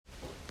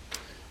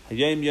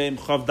Hayom Yom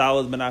Chav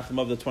Daled Menachem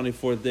Av, the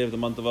 24th day of the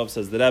month of Av,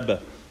 says the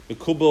Rebbe,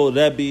 Mikubel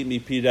Rebbe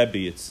Mipi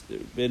Rebbe. It's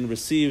been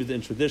received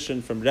in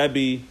tradition from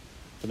Rebbe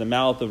to the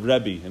mouth of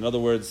Rebbe. In other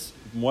words,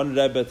 one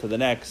Rebbe to the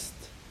next.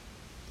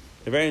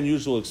 A very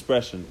unusual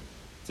expression.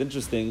 It's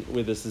interesting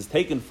where this is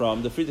taken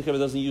from. The Friedrich Rebbe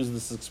doesn't use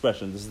this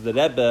expression. This is the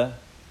Rebbe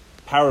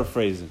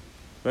paraphrasing.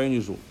 Very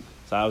unusual.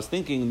 So I was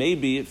thinking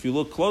maybe if you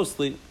look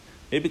closely,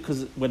 maybe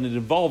because when it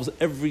involves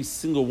every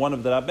single one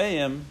of the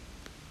Rabbeim,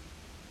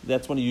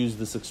 that's when he used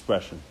this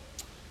expression.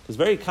 It's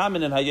very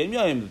common in Hayom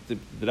Yom. The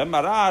Rebbe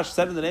Marash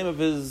said in the name of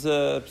his,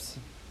 the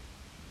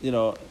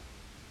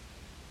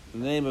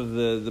name of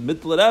the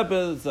Mittel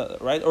Rebbe,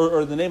 right,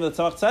 or the name of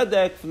the Tzemach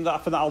Tzedek from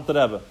the Alter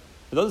Rebbe.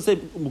 It doesn't say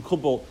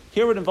Mekubal.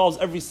 Here it involves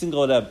every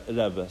single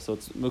Rebbe. So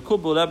it's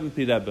Mekubal Rebbe and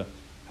Pi Rebbe.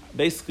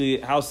 Basically,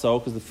 how so?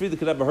 Because the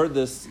Friedrich Rebbe heard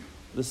this.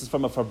 This is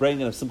from a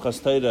Farbrengen of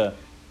Simchas Torah,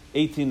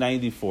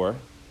 1894.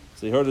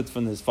 So he heard it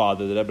from his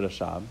father, the Rebbe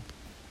Rashab.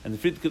 And the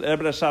Friedrich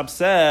Rebbe Rashab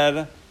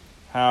said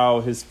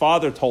how his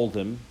father told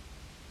him,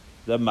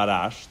 the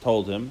Marash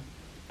told him,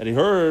 that he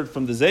heard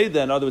from the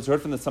Zayda, in other words, he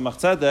heard from the Tzemach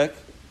Tzedek,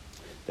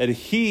 that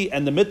he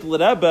and the Mittel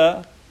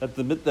Rebbe, that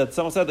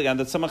Tzemach Tzedek and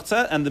the Tzemach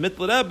Tzedek and the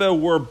Mittel Rebbe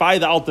were by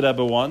the Alter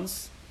Rebbe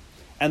once,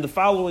 and the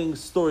following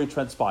story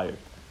transpired.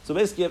 So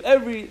basically, you have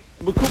every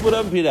Mekubal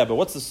Rebbe Pi Rebbe.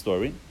 What's the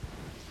story?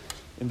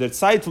 In the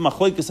Zeit from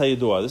Machlokes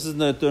Hayidua. This is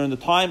during the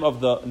time of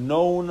the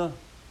known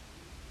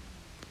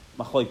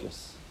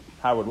Machlokes.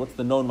 Howard, what's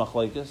the known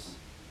Machlokes?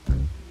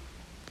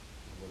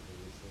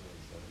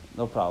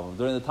 No problem.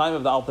 During the time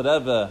of the Alter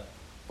Rebbe,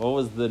 what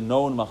was the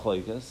known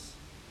Machlokes?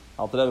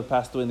 Alter Rebbe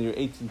passed away in the year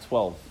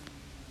 1812.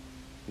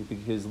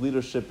 His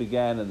leadership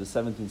began in the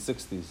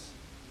 1760s.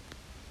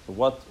 So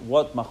what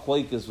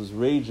Machlokes was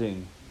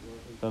raging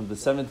from the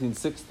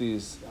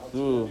 1760s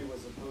through... He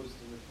was opposed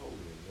to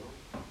Napoleon, no?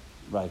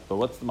 Right, but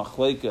what's the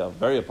Machlokes?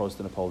 Very opposed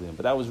to Napoleon.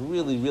 But that was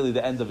really, really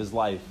the end of his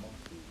life.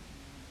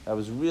 That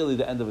was really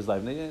the end of his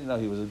life.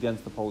 He was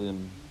against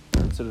Napoleon.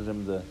 Considered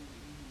him the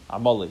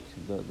Amalek,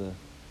 the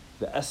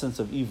essence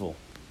of evil.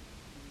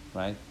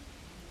 Right?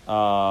 It's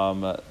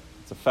a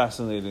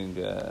fascinating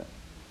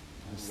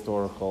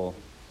historical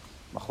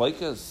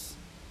Machlokes.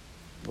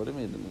 What do you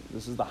mean?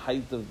 This is the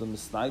height of the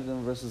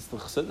Misnagdim versus the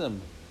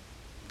Chassidim.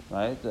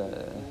 Right?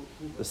 The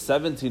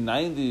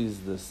 1790s,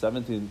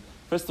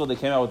 First of all, they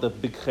came out with the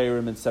big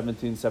Cherem in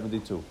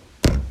 1772.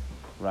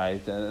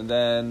 Right? And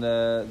then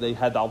they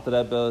had Alter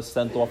Rebbe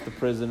sent off to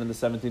prison in the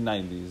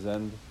 1790s.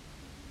 And,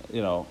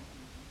 it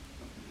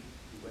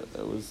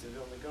was...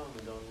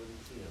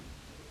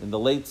 In the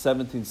late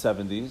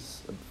 1770s,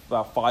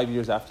 about 5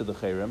 years after the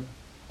Cherem,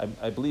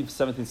 I believe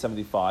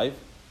 1775,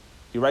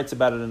 he writes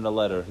about it in a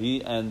letter.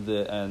 He and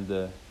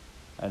the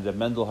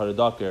Mendel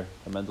Haradoker,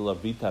 the Mendel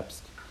of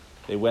Vitebsk,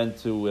 they went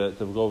to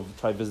go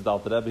try to visit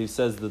Alter Rebbe. He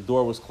says the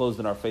door was closed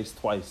in our face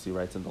twice, he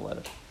writes in the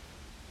letter.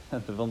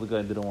 And the Vilna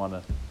Gaon didn't want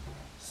to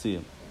see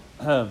him.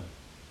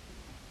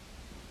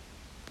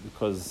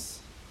 Because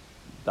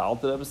the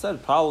Alter Rebbe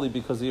said, probably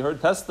because he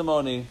heard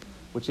testimony,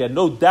 which he had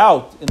no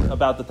doubt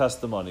about the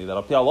testimony, that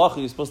Al Pi Halacha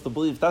you're supposed to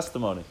believe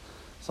testimony.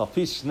 So Al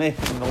Pi Shnei,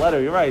 in the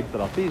letter, you're right,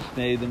 that Al Pi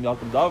Shnei, the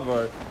Yaakov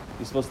Davar,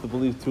 you're supposed to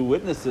believe two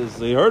witnesses.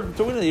 So he heard from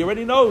two witnesses, he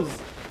already knows.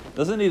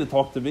 Doesn't need to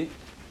talk to me.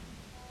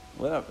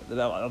 Whatever.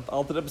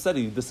 Alter Rebbe said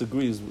he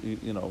disagrees,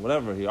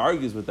 whatever, he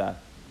argues with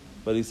that.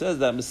 But he says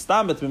that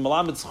Mistamet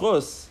Mimalamet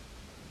Schus,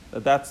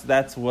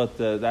 that's what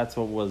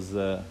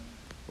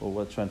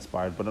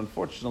transpired. But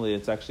unfortunately,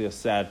 it's actually a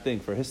sad thing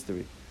for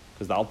history.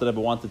 Because the Alter Rebbe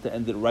wanted to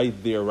end it right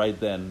there, right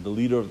then. The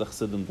leader of the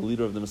Chassidim, the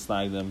leader of the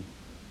Misnagdim.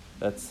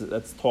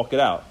 Let's talk it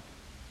out.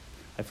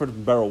 I've heard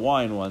from Beryl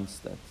Wine once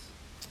that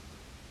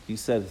he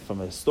said, from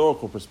a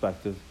historical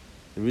perspective,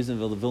 the reason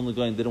the Vilna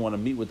Gaon didn't want to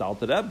meet with the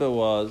Alter Rebbe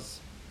was,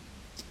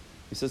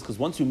 he says, because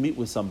once you meet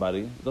with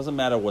somebody, it doesn't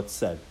matter what's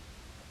said.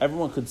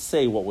 Everyone could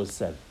say what was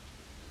said.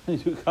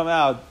 You come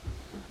out,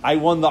 I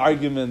won the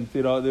argument.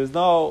 There's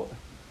no.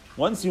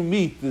 Once you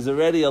meet, there's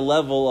already a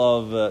level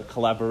of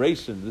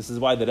collaboration. This is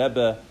why the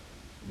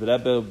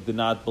Rebbe did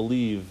not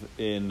believe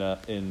in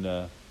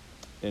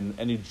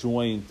any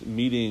joint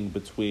meeting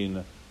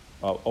between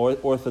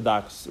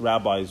Orthodox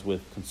rabbis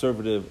with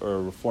conservative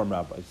or Reform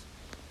rabbis.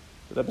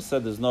 The Rebbe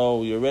said, "There's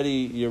no. You're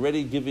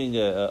already giving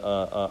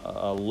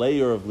a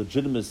layer of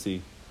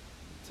legitimacy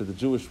to the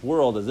Jewish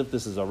world, as if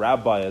this is a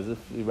rabbi, as if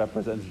he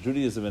represents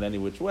Judaism in any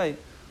which way.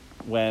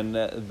 When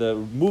the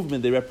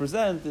movement they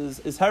represent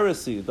is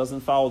heresy. It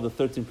doesn't follow the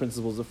 13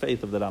 principles of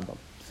faith of the Rambam.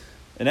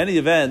 In any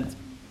event,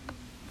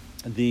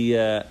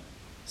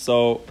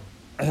 so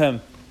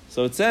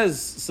it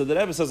says, so the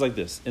Rebbe says like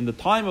this: in the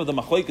time of the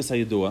Machlokes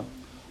Hayidua,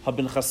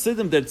 haben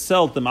Chassidim der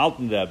Zelt dem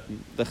Alten Rebbe,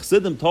 the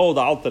Chassidim told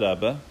the Alter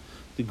Rebbe,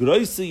 the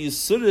große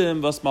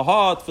Yisurim was man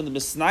hat von the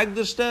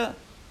Misnagdishte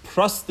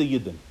proste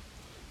Yidden.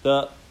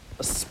 The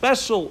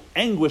special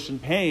anguish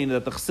and pain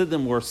that the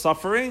Chassidim were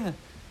suffering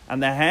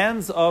and the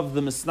hands of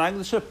the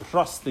Misnagdisha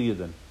proste Yidden.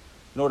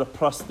 You know what a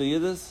proste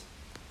Yid is?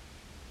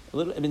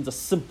 It means a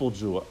simple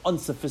Jew,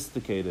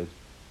 unsophisticated,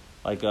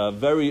 like a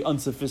very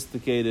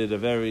unsophisticated, a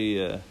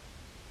very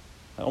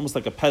almost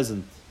like a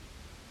peasant.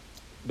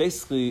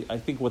 basically, I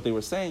think what they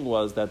were saying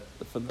was that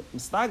for the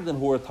Misnagdim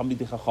who are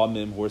Talmidei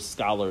Chachamim, who are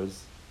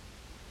scholars,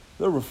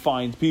 they're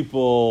refined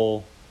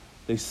people,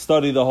 they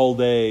study the whole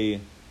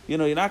day.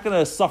 You're not going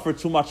to suffer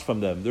too much from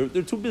them.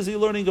 They're too busy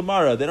learning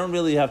Gemara. They don't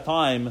really have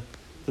time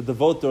to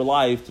devote their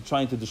life to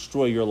trying to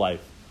destroy your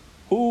life.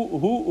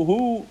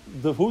 Who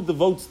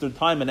devotes their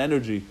time and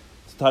energy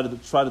to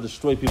try to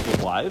destroy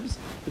people's lives?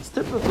 It's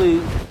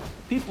typically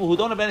people who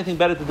don't have anything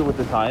better to do with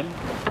their time,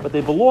 but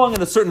they belong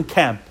in a certain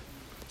camp.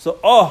 So,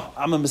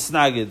 I'm a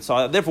misnagid.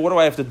 So therefore, what do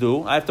I have to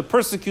do? I have to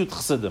persecute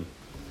chassidim.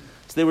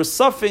 So they were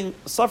suffering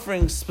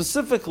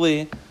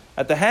specifically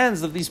at the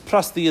hands of these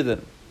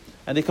prastiyidin.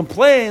 And they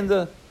complained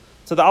to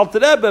the Alter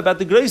Rebbe about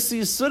the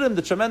Greisi Yisurim,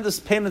 the tremendous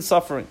pain and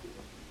suffering.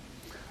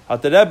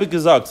 Alter Rebbe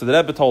gesagt, so the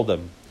Rebbe told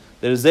them,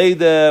 there is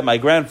Zayde, my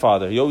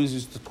grandfather. He always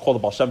used to call the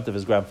Baal Shem Tov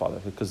his grandfather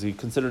because he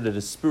considered it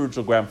his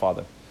spiritual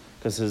grandfather.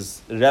 Because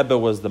his Rebbe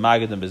was the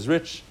Maggid of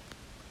Mizrich,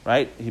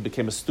 right? He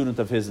became a student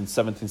of his in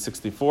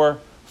 1764,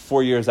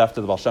 4 years after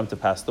the Baal Shem Tov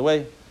passed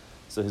away.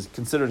 So he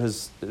considered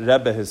his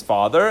Rebbe his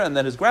father, and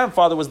then his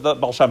grandfather was the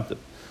Baal Shem Tov.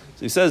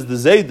 So he says, the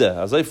Zayde,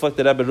 as I reflect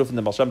the Rebbe Ruf in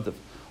the Baal Shem Tov,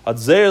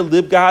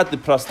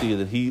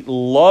 he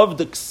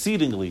loved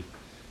exceedingly.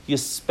 He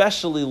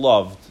especially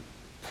loved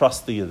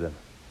prastiyidin.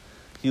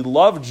 He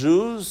loved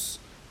Jews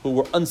who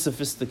were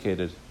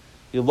unsophisticated.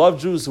 He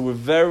loved Jews who were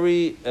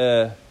very,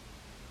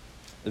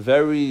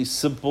 very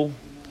simple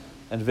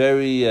and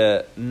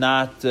very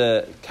not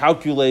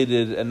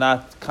calculated and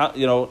not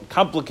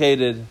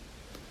complicated.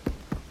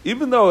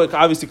 Even though it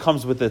obviously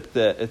comes with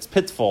its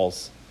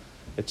pitfalls,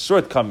 its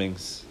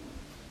shortcomings.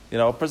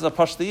 A person of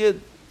Pashtiyid,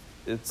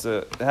 it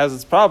has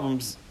its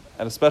problems,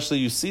 and especially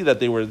you see that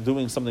they were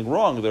doing something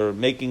wrong. They were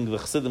making the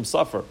Chassidim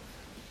suffer.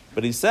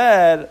 But he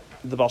said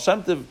the Baal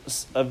Shem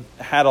Tov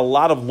had a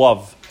lot of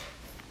love,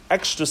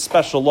 extra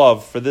special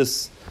love for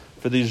these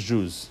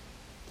Jews.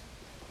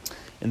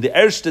 In the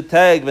erste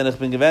Tag, when ich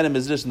bin gewesen in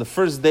Mizrich, in the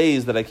first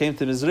days that I came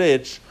to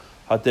Mizrich,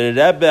 hat der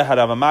Rebbe had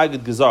a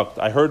Magid gesagt.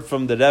 I heard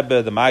from the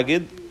Rebbe, the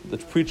Magid, the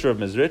preacher of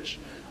Mizrich.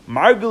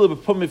 Margul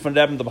put me from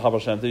Rebbe to Baal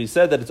Shem Tov. He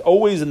said that it's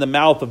always in the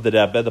mouth of the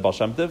Rebbe, the Baal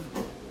Shem Tov.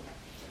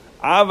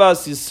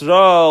 Avas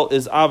Yisrael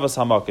is Avas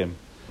Hamakim.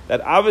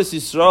 That Avas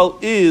Yisrael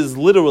is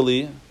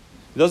literally,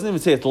 he doesn't even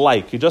say it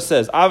like, he just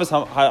says Avas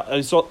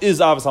Yisrael is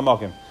Avas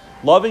Hamakim.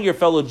 Loving your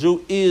fellow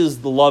Jew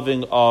is the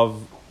loving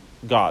of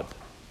God.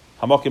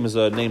 Hamakim is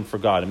a name for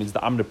God. It means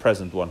the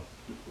omnipresent one.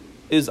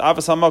 Is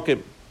Avas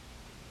Hamakim.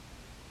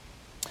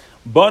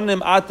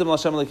 Bonim atem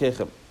l'Hashem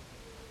lekechem.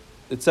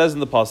 It says in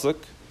the pasuk,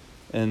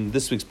 in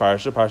this week's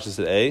parasha,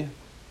 Parashat A,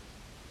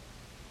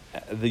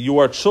 that you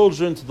are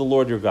children to the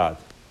Lord your God.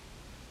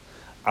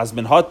 As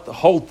men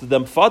holt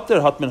dem Vater,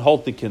 hat men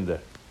holt die Kinder.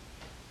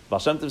 Baal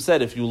Shem Tov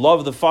said, if you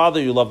love the father,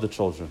 you love the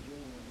children.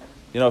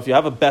 If you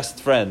have a best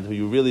friend who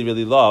you really,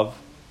 really love,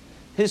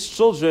 his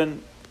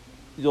children,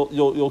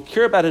 you'll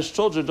care about his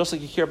children just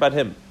like you care about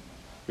him.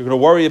 You're going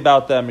to worry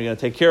about them. You're going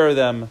to take care of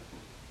them.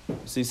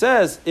 So he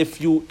says,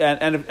 if you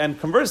and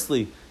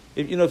conversely,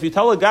 if you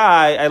tell a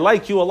guy, I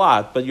like you a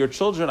lot, but your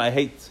children I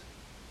hate.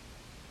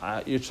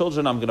 Your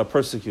children I'm going to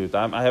persecute.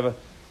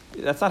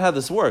 That's not how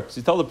this works.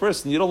 You tell the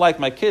person, you don't like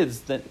my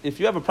kids, then if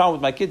you have a problem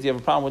with my kids, you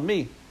have a problem with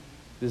me.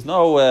 There's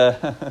no,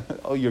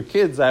 your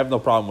kids, I have no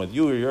problem with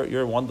you.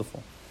 You're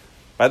wonderful.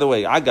 By the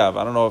way, Agav,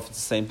 I don't know if it's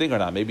the same thing or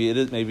not. Maybe it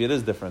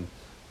is different.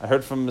 I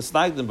heard from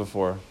Misnagdim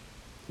before.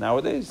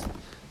 Nowadays,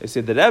 they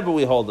say the Rebbe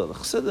we hold it. The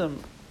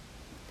Chassidim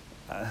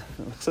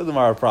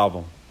are a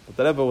problem. But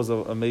the Rebbe was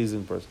an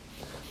amazing person.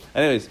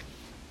 Anyways,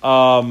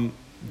 so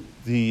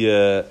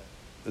the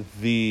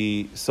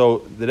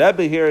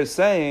Rebbe here is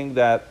saying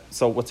that.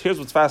 Here's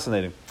what's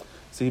fascinating.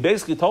 So he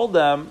basically told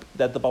them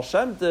that the Baal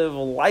Shem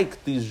Tov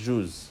liked these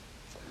Jews.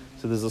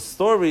 So there's a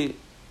story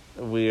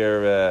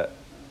where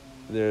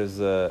there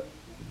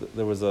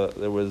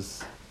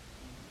was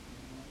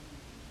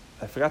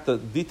I forgot the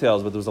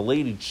details, but there was a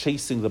lady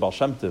chasing the Baal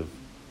Shem Tov,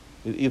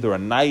 with either a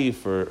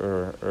knife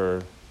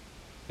or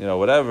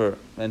whatever,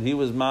 and he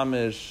was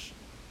mamish,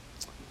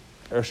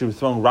 or she was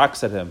throwing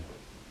rocks at him.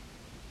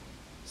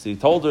 So he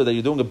told her that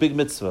you're doing a big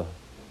mitzvah.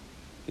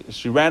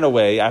 She ran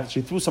away.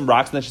 She threw some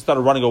rocks, and then she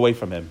started running away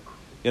from him.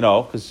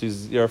 Because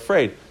you're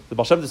afraid. The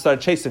Baal Shem Tov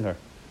started chasing her.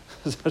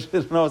 So she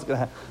didn't know what's going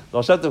to happen. The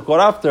Baal Shem Tov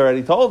caught after her, and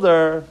he told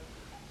her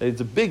that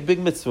it's a big, big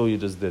mitzvah you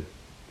just did.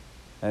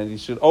 And you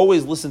should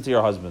always listen to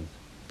your husband.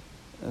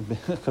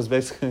 Because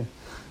basically,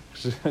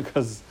 her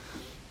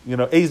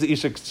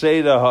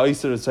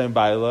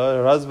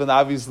husband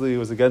obviously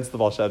was against the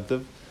Baal Shem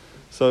Tov.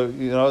 So,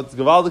 it's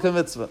Gavaldik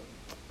mitzvah.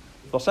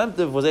 Baal Shem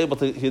Tov was able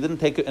to, he didn't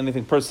take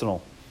anything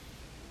personal.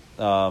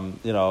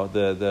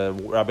 The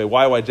Rabbi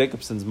Y.Y.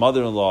 Jacobson's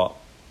mother-in-law,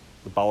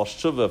 the Balash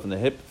Tshuva from the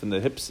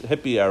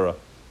hippie era,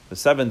 the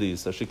 70s.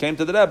 So she came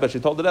to the Rebbe, she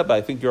told the Rebbe, I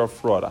think you're a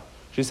fraud.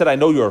 She said, I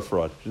know you're a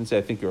fraud. She didn't say,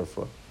 I think you're a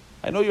fraud.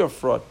 I know you're a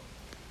fraud.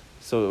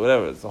 So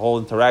whatever, it's the whole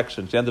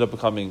interaction. She ended up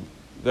becoming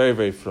very,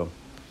 very frum.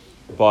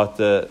 But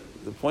the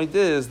point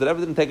is, the Rebbe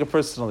didn't take it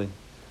personally.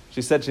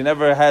 She said she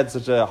never had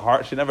such a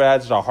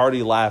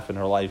hearty laugh in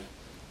her life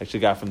like she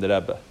got from the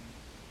Rebbe.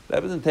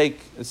 That doesn't take.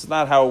 This is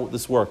not how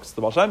this works.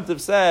 The Baal Shem Tov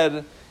said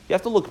you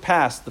have to look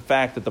past the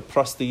fact that the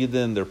Prasta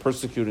Yidden, they're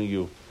persecuting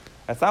you.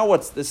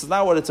 This is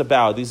not what it's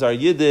about. These are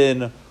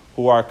Yidden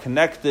who are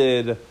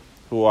connected,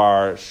 who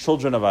are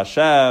children of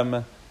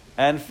Hashem,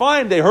 and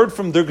fine, they heard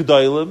from their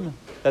Gedolim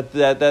that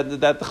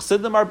the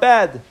Chassidim are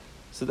bad.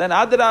 So then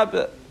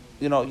Adarab,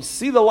 you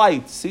see the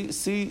light,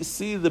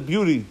 see the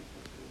beauty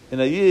in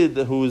a Yid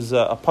who is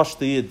a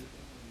Pashta Yid.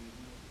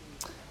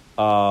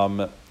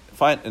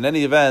 Fine. In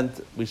any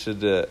event, we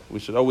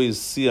should always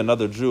see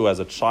another Jew as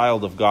a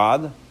child of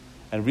God,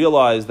 and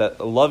realize that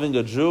loving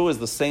a Jew is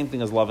the same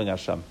thing as loving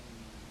Hashem.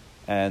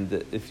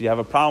 And if you have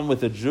a problem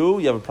with a Jew,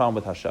 you have a problem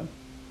with Hashem.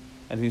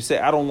 And if you say,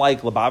 I don't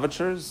like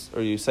Lubavitchers,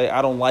 or you say,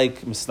 I don't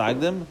like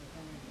Misnagdim,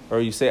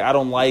 or you say, I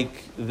don't like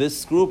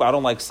this group, I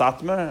don't like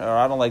Satmar, or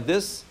I don't like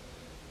this,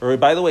 or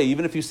by the way,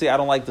 even if you say, I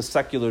don't like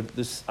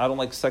I don't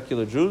like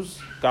secular Jews,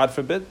 God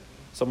forbid,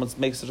 someone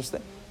makes such a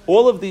statement.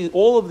 All of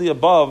the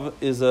above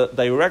is a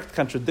direct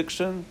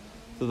contradiction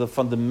to the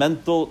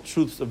fundamental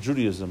truths of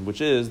Judaism,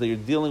 which is that you're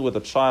dealing with a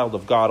child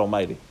of God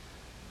Almighty.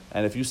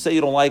 And if you say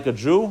you don't like a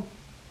Jew,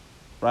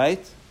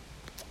 right,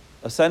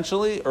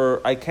 essentially, or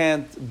I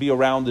can't be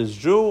around this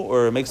Jew,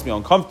 or it makes me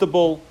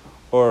uncomfortable,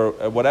 or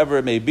whatever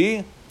it may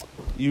be,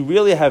 you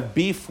really have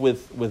beef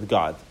with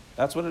God.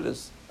 That's what it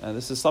is. And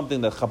this is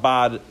something that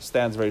Chabad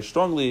stands very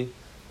strongly,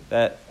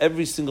 that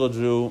every single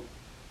Jew,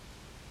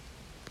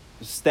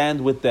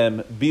 stand with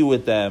them, be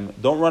with them,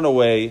 don't run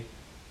away,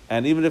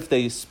 and even if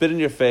they spit in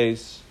your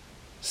face,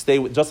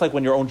 just like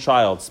when your own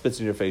child spits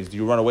in your face, do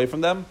you run away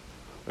from them,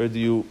 or do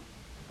you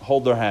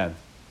hold their hand?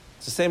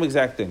 It's the same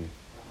exact thing.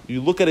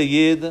 You look at a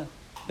Yid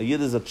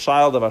is a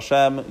child of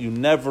Hashem, you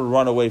never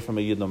run away from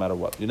a Yid no matter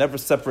what. You never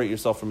separate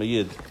yourself from a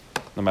Yid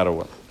no matter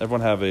what.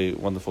 Everyone have a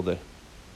wonderful day.